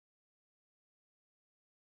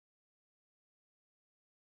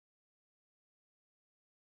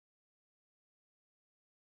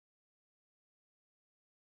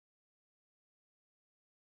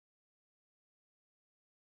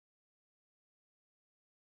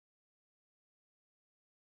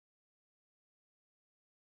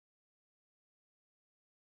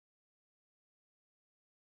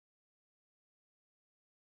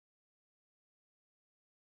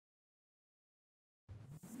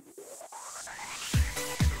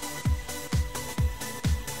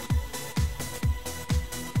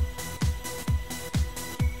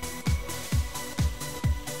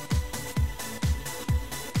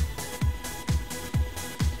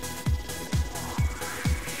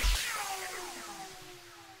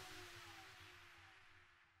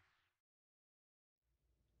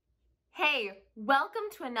Hey, welcome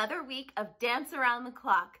to another week of Dance Around the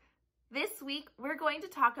Clock. This week, we're going to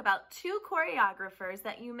talk about two choreographers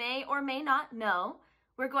that you may or may not know.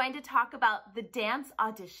 We're going to talk about the dance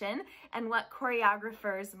audition and what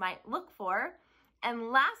choreographers might look for.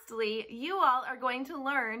 And lastly, you all are going to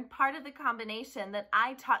learn part of the combination that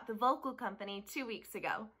I taught the vocal company 2 weeks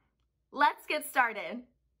ago. Let's get started.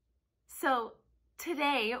 So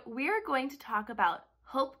today, we're going to talk about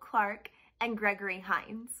Hope Clark and Gregory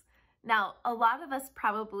Hines. Now, a lot of us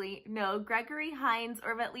probably know Gregory Hines or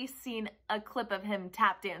have at least seen a clip of him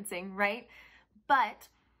tap dancing, right? But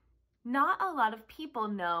not a lot of people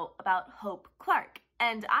know about Hope Clark.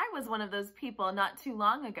 And I was one of those people not too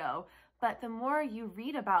long ago. But the more you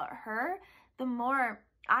read about her, the more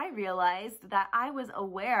I realized that I was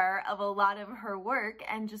aware of a lot of her work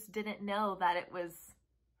and just didn't know that it was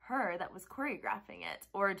her that was choreographing it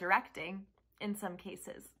or directing in some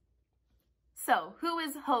cases. So, who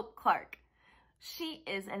is Hope Clark? She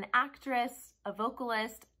is an actress, a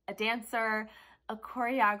vocalist, a dancer, a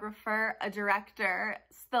choreographer, a director.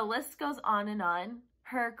 The list goes on and on.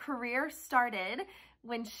 Her career started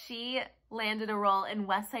when she landed a role in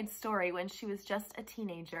West Side Story when she was just a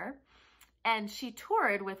teenager. And she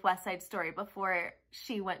toured with West Side Story before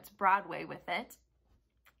she went to Broadway with it.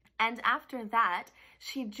 And after that,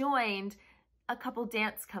 she joined a couple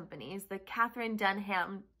dance companies, the Katherine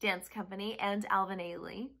Dunham Dance Company and Alvin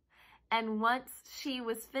Ailey. And once she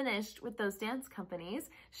was finished with those dance companies,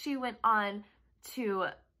 she went on to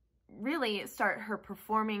really start her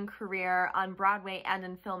performing career on Broadway and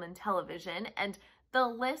in film and television. And the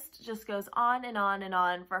list just goes on and on and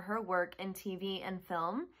on for her work in TV and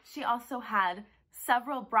film. She also had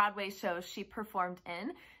several Broadway shows she performed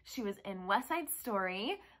in. She was in West Side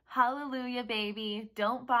Story, Hallelujah Baby,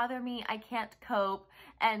 Don't Bother Me, I Can't Cope,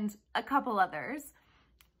 and a couple others.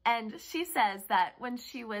 And she says that when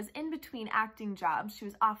she was in between acting jobs, she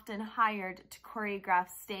was often hired to choreograph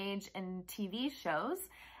stage and TV shows,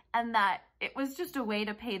 and that it was just a way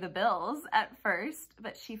to pay the bills at first,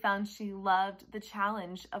 but she found she loved the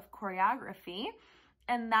challenge of choreography,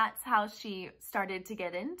 and that's how she started to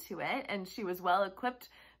get into it, and she was well equipped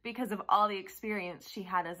because of all the experience she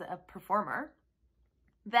had as a performer.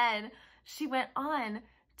 Then she went on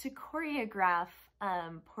to choreograph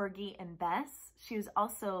Porgy and Bess. She was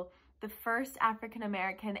also the first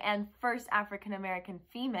African-American and first African-American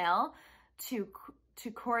female to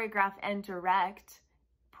choreograph and direct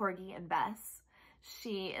Porgy and Bess.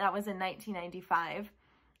 That was in 1995.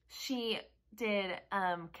 She did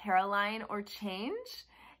Caroline or Change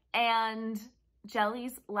and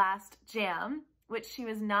Jelly's Last Jam, which she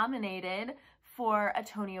was nominated for a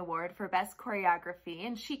Tony Award for Best Choreography,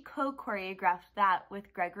 and she co-choreographed that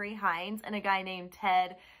with Gregory Hines and a guy named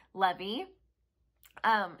Ted Levy.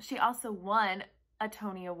 She also won a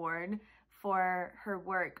Tony Award for her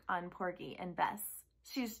work on Porgy and Bess.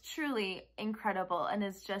 She's truly incredible and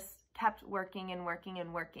has just kept working and working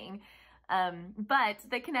and working. But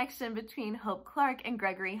the connection between Hope Clark and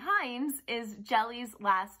Gregory Hines is Jelly's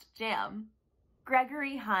Last Jam.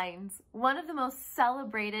 Gregory Hines, one of the most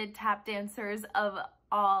celebrated tap dancers of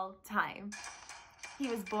all time. He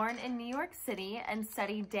was born in New York City and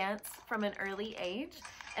studied dance from an early age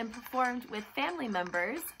and performed with family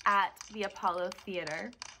members at the Apollo Theater.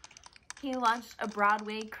 He launched a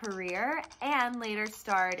Broadway career and later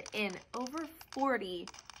starred in over 40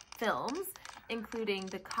 films, including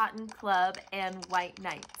The Cotton Club and White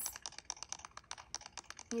Nights.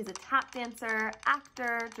 He's a tap dancer,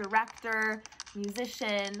 actor, director,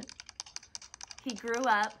 musician. He grew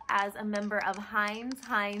up as a member of Hines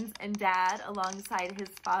and Dad alongside his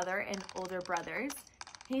father and older brothers.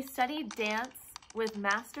 He studied dance with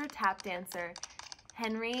master tap dancer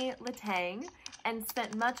Henry Latang and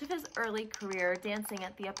spent much of his early career dancing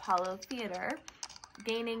at the Apollo Theater,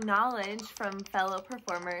 gaining knowledge from fellow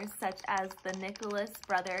performers such as the Nicholas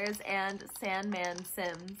Brothers and Sandman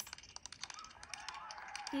Sims.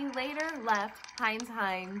 He later left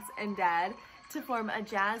Hines and Dad to form a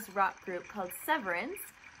jazz rock group called Severance,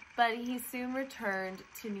 but he soon returned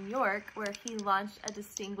to New York where he launched a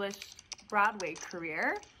distinguished Broadway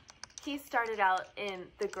career. He started out in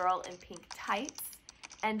The Girl in Pink Tights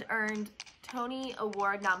and earned Tony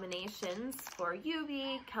Award nominations for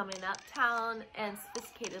Eubie, Coming Uptown, and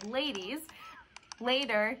Sophisticated Ladies.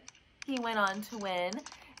 Later, he went on to win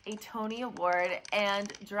a Tony Award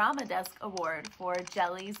and Drama Desk Award for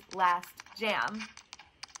Jelly's Last Jam.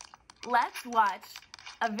 Let's watch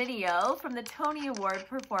a video from the Tony Award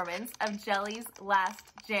performance of Jelly's Last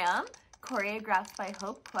Jam, choreographed by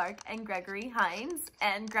Hope Clark and Gregory Hines,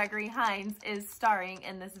 and Gregory Hines is starring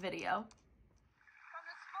in this video. From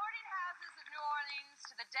the sporting houses of New Orleans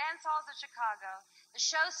to the dance halls of Chicago, the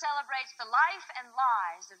show celebrates the life and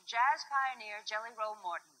lives of jazz pioneer Jelly Roll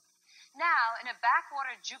Morton. Now, in a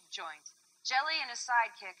backwater juke joint, Jelly and his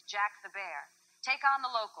sidekick, Jack the Bear, take on the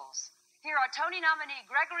locals. Here are Tony nominee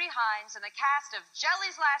Gregory Hines and the cast of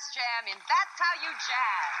Jelly's Last Jam in That's How You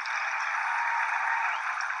Jazz.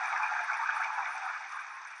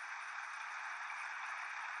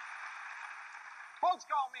 Folks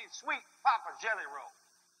call me Sweet Papa Jelly Roll,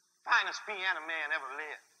 finest piano man ever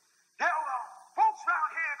lived. Yeah, well, folks around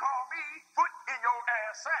here call me Foot in Your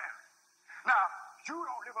Ass Santa. Now, you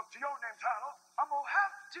don't live up to your name title. I'm gonna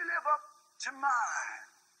have to live up to mine.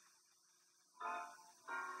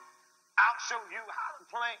 I'll show you how to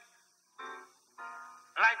play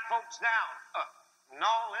like folks down New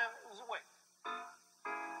Orleans way.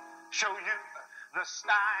 Show you the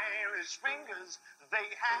stylish fingers they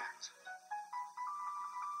had.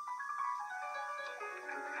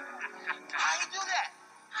 How you do that?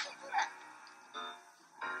 How you do that?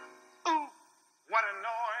 Ooh, what a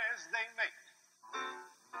noise they make.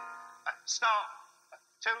 Start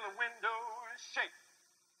till the windows shake.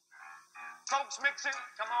 Folks mixing,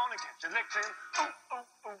 come on and get your licks in. Ooh, ooh,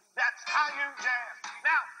 ooh, that's how you jazz.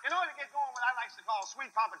 Now, in order to get going what I like to call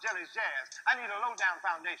Sweet Papa Jelly's jazz, I need a low-down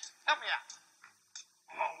foundation. Help me out.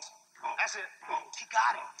 That's it. He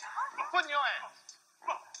got it. Foot in your ass.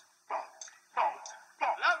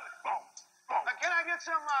 Lovely. Can I get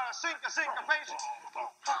some syncopation?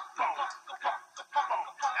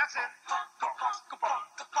 That's it.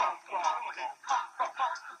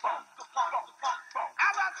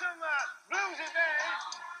 How about some bluesy band?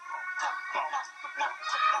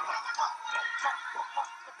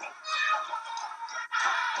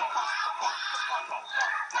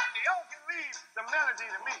 Y'all can leave the melody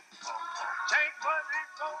to me. Take Buddy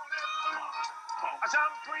Golden Blues,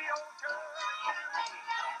 some Creole turkey,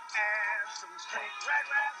 and some street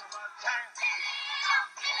ragras of a tank.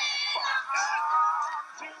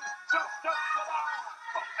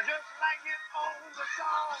 Just like it on the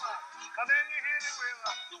song, and then you hit it with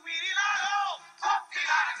a sweetie lotto, funky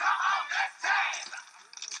lotto, come on, let's dance.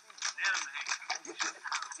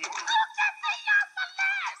 Look at me on the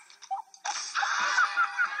list!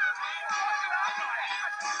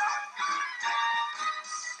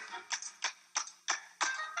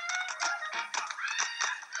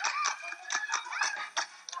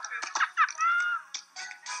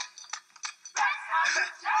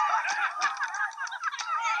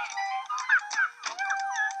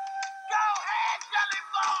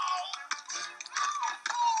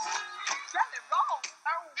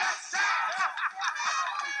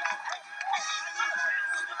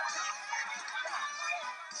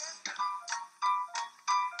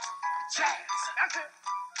 That's it.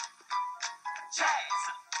 Jazz.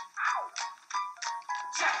 Ow.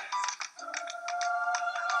 Jazz.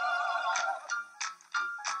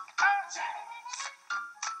 Jazz.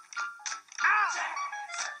 Ow. Jazz.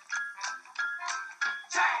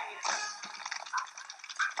 Jazz.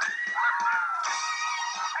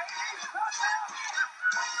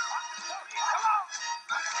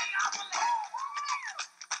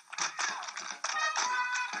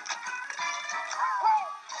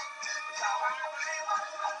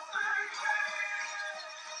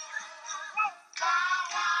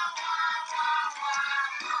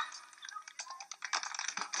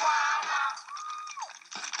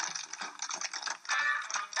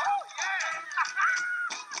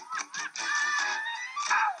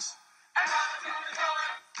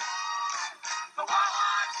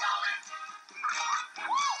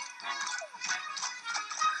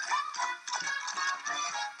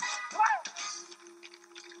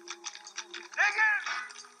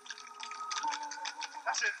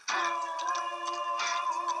 That's it.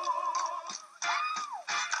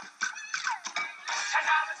 And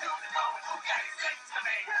now the tune is going, who can sing to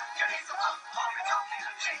me? You need some help, or you don't need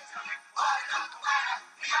a thing to me. Why you don't go better?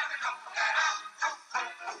 We have to go better.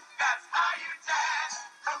 That's how you jazz.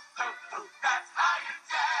 That's how you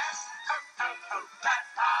jazz.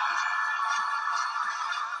 That's how you jazz.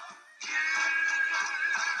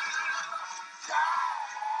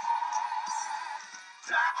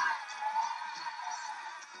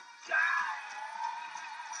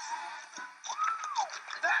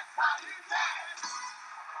 That's how you dance.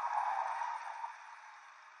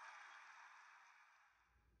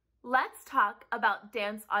 Let's talk about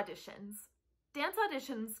dance auditions. Dance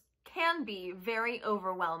auditions can be very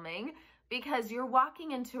overwhelming because you're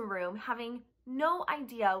walking into a room having no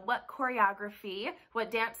idea what choreography,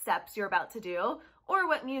 what dance steps you're about to do, or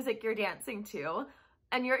what music you're dancing to.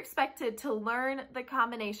 And you're expected to learn the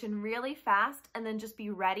combination really fast and then just be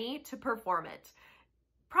ready to perform it,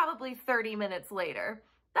 probably 30 minutes later.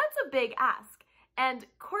 That's a big ask. And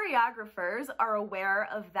choreographers are aware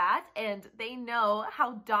of that, and they know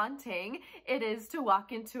how daunting it is to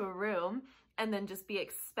walk into a room and then just be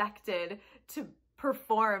expected to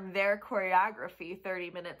perform their choreography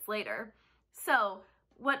 30 minutes later. So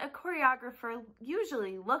what a choreographer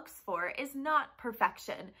usually looks for is not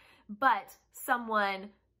perfection, but someone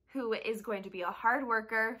who is going to be a hard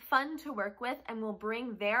worker, fun to work with, and will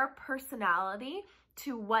bring their personality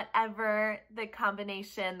to whatever the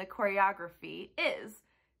combination, the choreography is.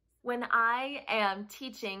 When I am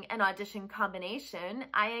teaching an audition combination,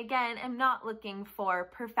 I again am not looking for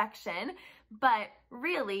perfection, but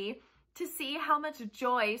really to see how much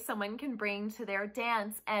joy someone can bring to their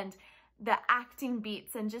dance and the acting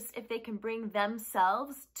beats, and just if they can bring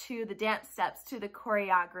themselves to the dance steps, to the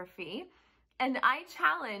choreography. And I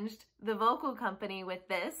challenged the vocal company with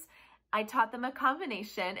this. I taught them a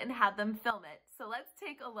combination and had them film it. So let's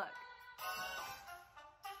take a look.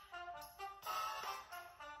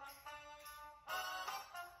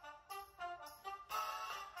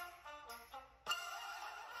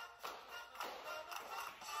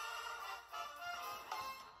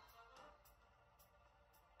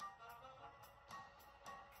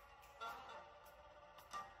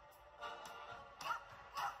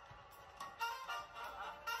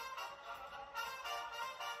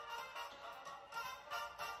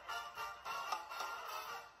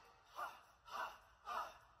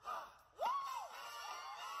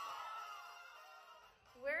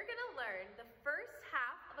 We're gonna learn the first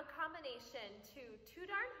half of a combination to Too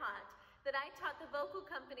Darn Hot that I taught the vocal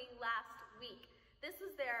company last week. This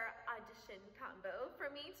was their audition combo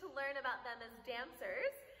for me to learn about them as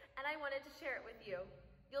dancers, and I wanted to share it with you.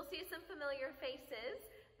 You'll see some familiar faces.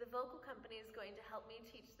 The vocal company is going to help me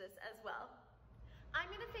teach this as well. I'm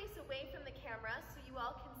gonna face away from the camera so you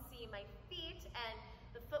all can see my feet and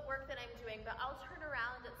the footwork that I'm doing, but I'll turn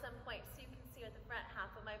around at some point so you can see what the front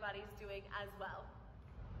half of my body's doing as well.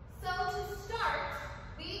 So to start,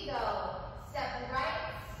 we go step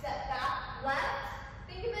right, step back, left.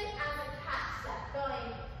 Think of it as a catch step,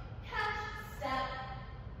 going catch, step,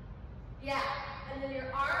 yeah. And then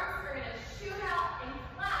your arms are gonna shoot out and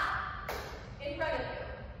flap in front of you.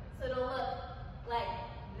 So it'll look like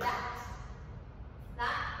that.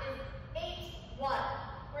 That is 8-1.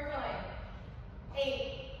 We're going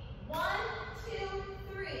 8, 1, 2,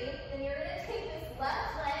 3. Then you're gonna take this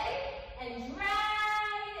left leg and drag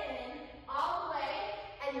all the way,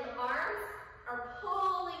 and your arms are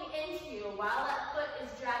pulling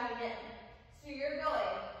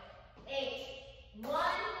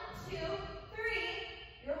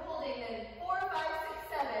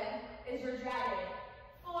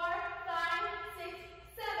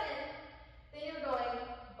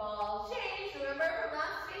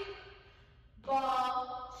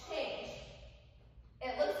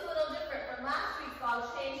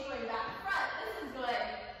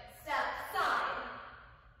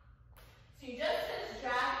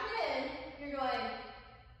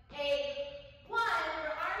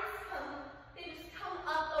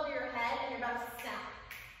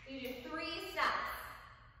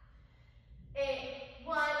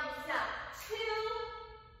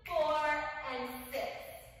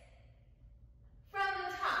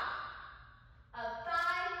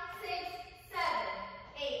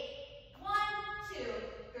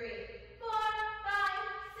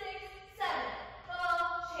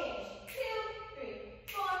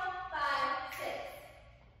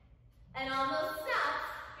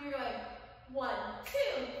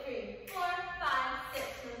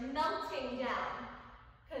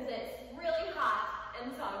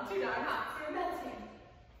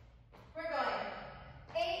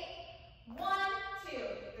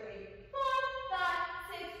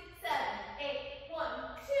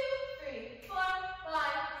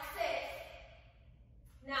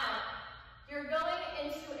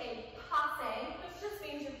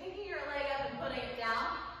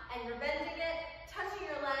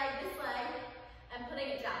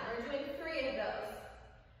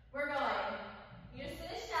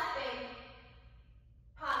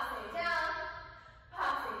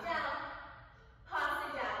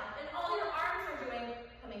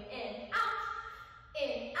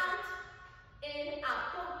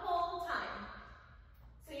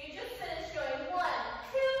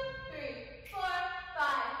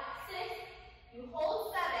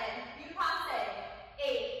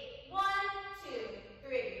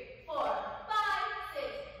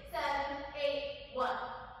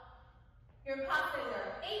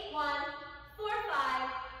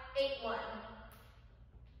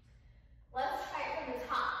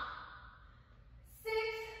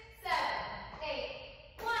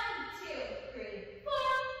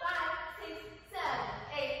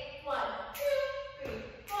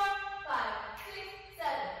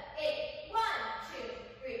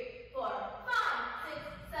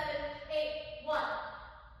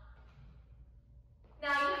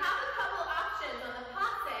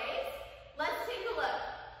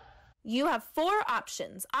You have 4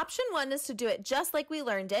 options. Option 1 is to do it just like we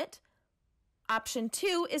learned it. Option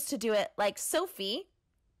 2 is to do it like Sophie.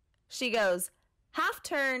 She goes half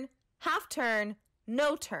turn,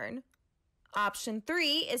 no turn. Option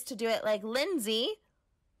 3 is to do it like Lindsay.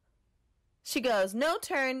 She goes no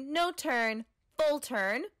turn, full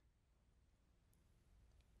turn.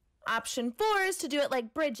 Option 4 is to do it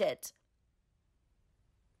like Bridget.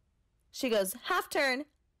 She goes half turn,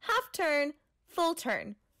 full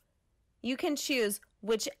turn. You can choose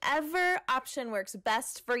whichever option works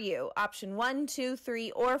best for you. Option 1, 2,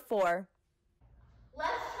 3, or 4.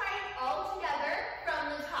 Let's try it all together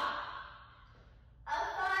from the top. A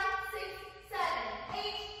 5, 6, 7,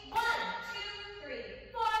 8, 1, 2, 3,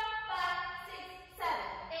 4, 5, 6, 7,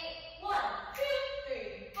 8, 1, 2,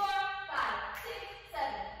 3, 4, 5, 6,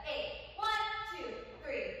 7, 8, 1, 2,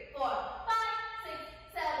 3, 4, 5, 6,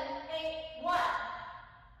 7, 8, 1.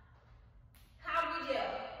 How'd we do?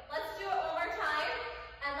 Let's do it one more time,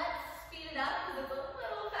 and let's speed it up because it's a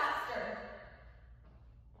little faster.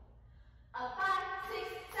 A 5, 6,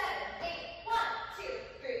 7, 8, 1, 2,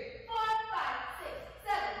 3, 4, 5, 6,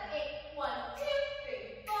 7, 8, 1, 2,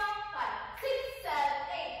 3, 4, 5, 6,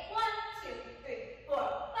 7, 8, 1, 2, 3, 4,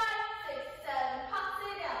 5, 6, 7, pop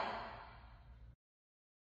it down.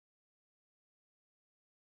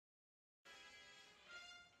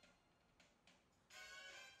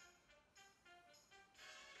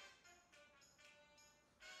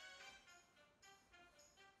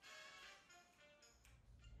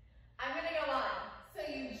 I'm going to go on. So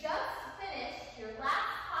you just finished your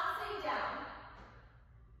last tossing down.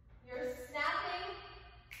 You're snapping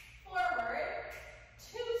forward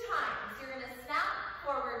 2 times. You're going to snap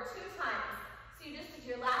forward 2 times. So you just did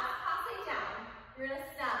your last tossing down. You're going to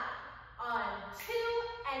snap on 2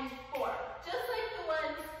 and 4. Just like the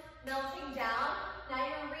ones melting down. Now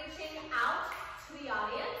you're reaching out to the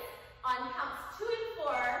audience on counts 2 and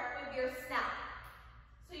 4 with your snap.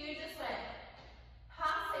 So you just went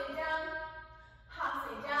passing down,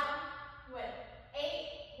 with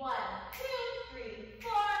 8, 1, 2, 3,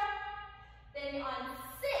 4. Then on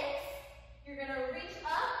 6, you're going to reach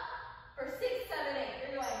up for 6, 7, 8.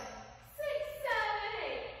 You're going 6, 7,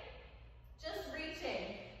 8. Just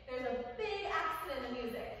reaching. There's a big accent in the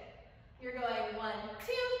music. You're going 1,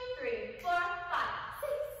 2, 3, 4, 5,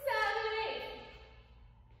 6,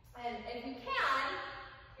 7, 8. And if you can,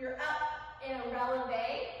 you're up in a releve,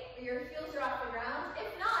 where your heels are off the ground.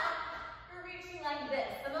 If not, you're reaching like this.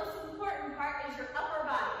 The most important part is your upper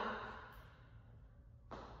body.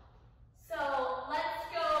 So let's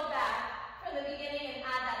go back from the beginning and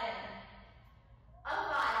add that in. A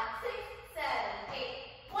 5, 6, 7,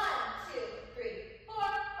 8, 1, 2, 3, 4,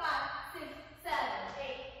 5, 6, 7,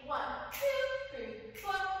 8, 1, 2, 3,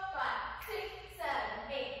 4, 5, 6, 7,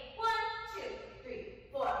 8, 1, 2, 3,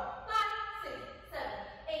 4, 5, 6, 7,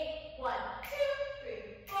 8, 1, 2,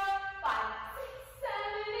 3, 4, 5, 6,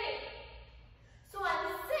 7, 8. So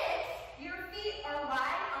on 6, your feet are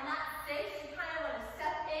wide. On that 6, you kind of want to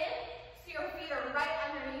step in so your feet are right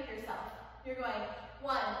underneath yourself. You're going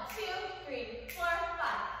 1, 2, 3, 4, 5,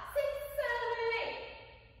 6, 7,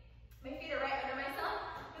 8. My feet are right under myself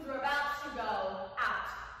because we're about to go out.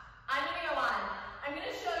 I'm going to go on. I'm going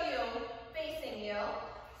to show you facing you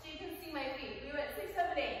so you can see my feet. We went 6,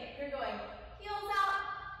 7, 8. You're going heels out,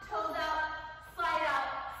 toes out,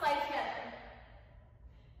 slide together.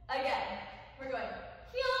 Again, we're going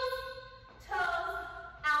heels, toes,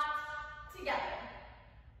 out, together.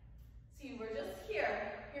 See, we're just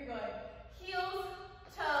here. You're going heels,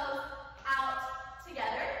 toes, out,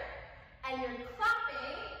 together. And you're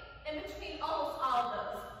clapping in between almost all of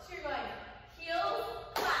those. So you're going heels,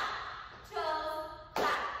 clap, toes,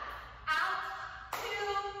 clap, out, 2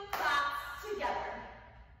 claps together.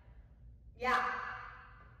 Yeah.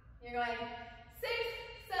 You're going 6,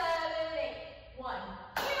 7, 8. 1,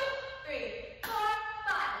 2, 3, 4,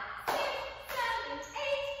 5, 6, 7,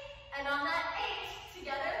 8. And on that 8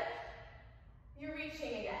 together, you're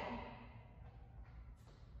reaching again.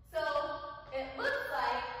 So it looks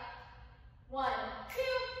like 1,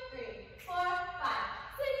 2, 3, 4, 5,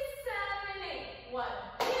 6, 7, 8. 1,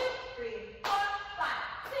 2, 3, 4, 5,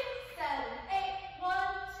 6, 7, 8. 1,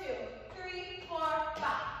 2, 3, 4, 5.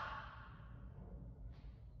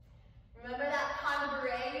 Remember that pas de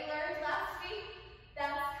bourrée we learned last week?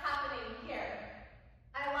 That's happening here.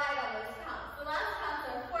 I lied on those counts. The last counts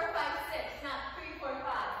are 4, 5, 6, not 3, 4, 5.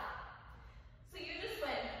 So you just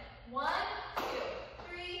went 1, 2,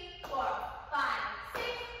 3, 4, 5, 6,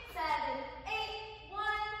 7, 8.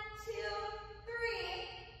 1,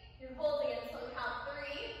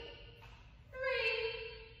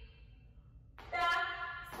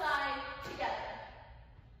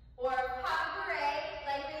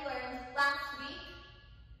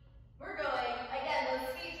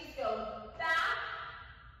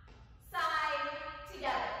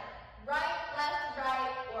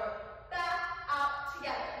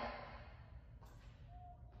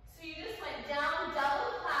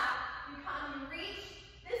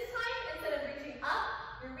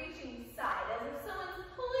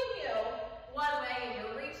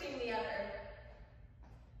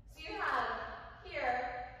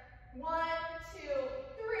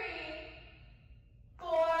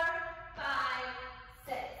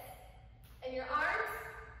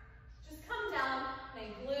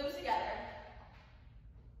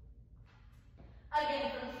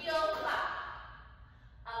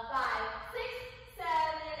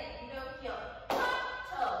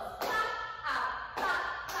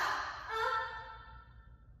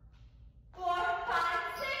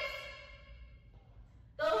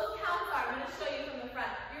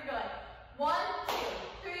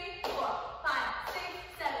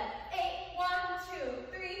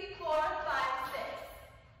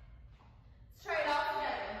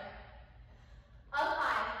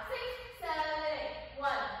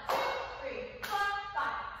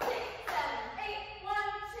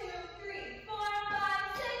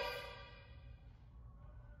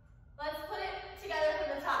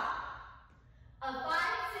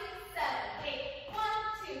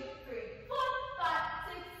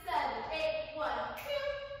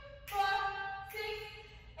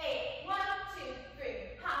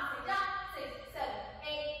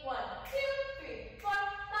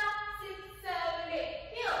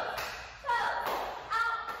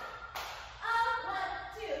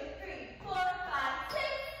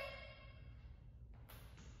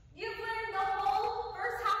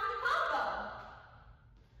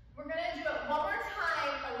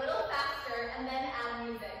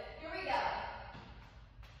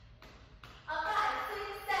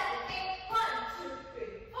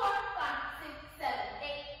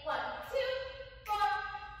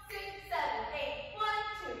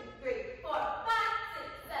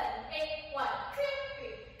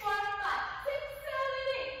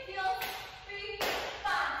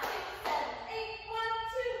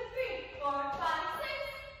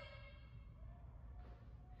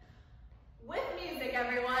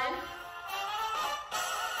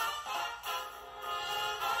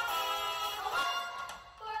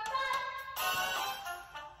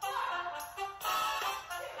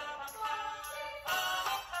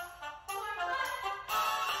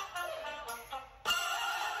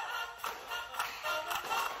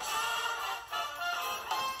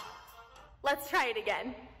 Let's try it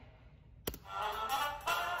again.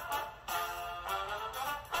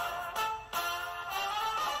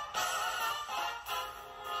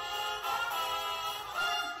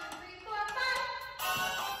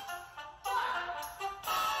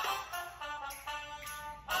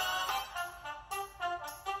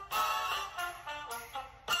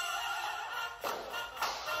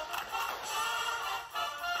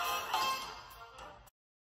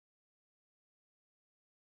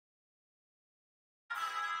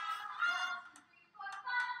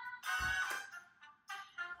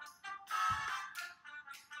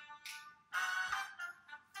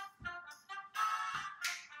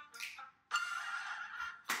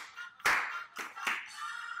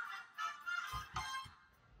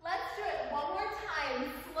 Let's do it one more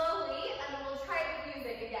time, slowly, and then we'll try the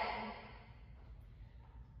music again.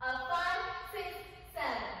 5, 6, 7,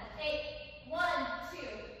 8, 1, 2,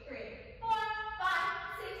 3, 4, 5,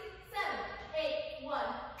 6, 7, 8, 1,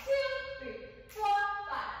 2, 3, 4,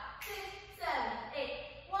 5, 6, 7, 8,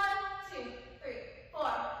 1, 2, 3, 4,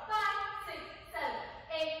 5, 6, 7,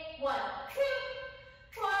 8, 1, 2,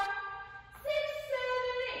 4, 6, 7,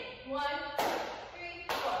 8, 1, 2, 3,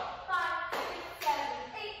 4, 5, 6, 7,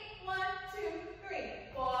 8, 1, 2, 3,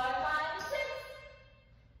 4, 5, 6.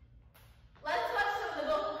 Let's watch some of the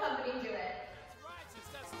vocal company do it. That's righteous,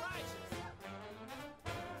 that's righteous.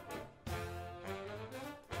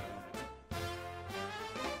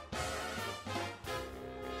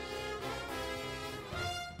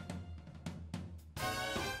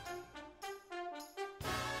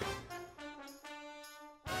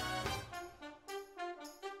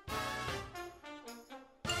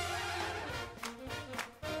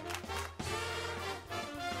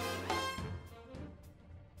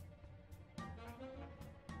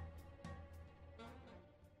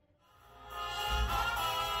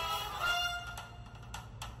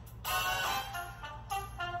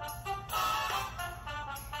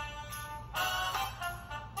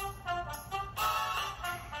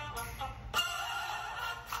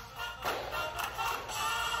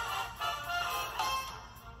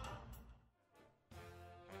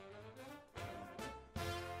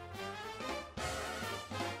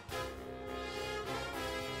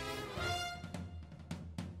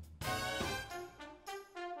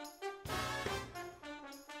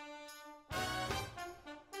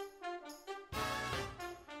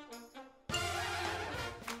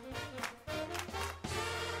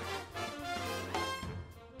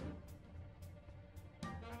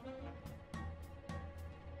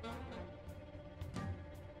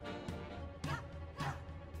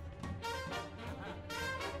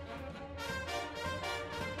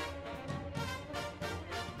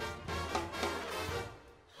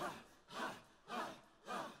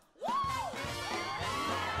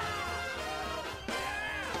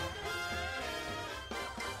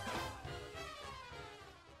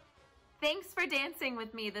 Thanks for dancing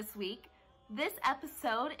with me this week. This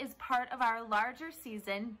episode is part of our larger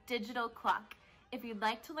season, Digital CLOC. If you'd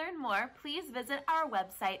like to learn more, please visit our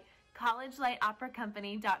website,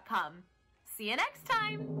 collegelightoperacompany.com. See you next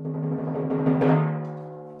time!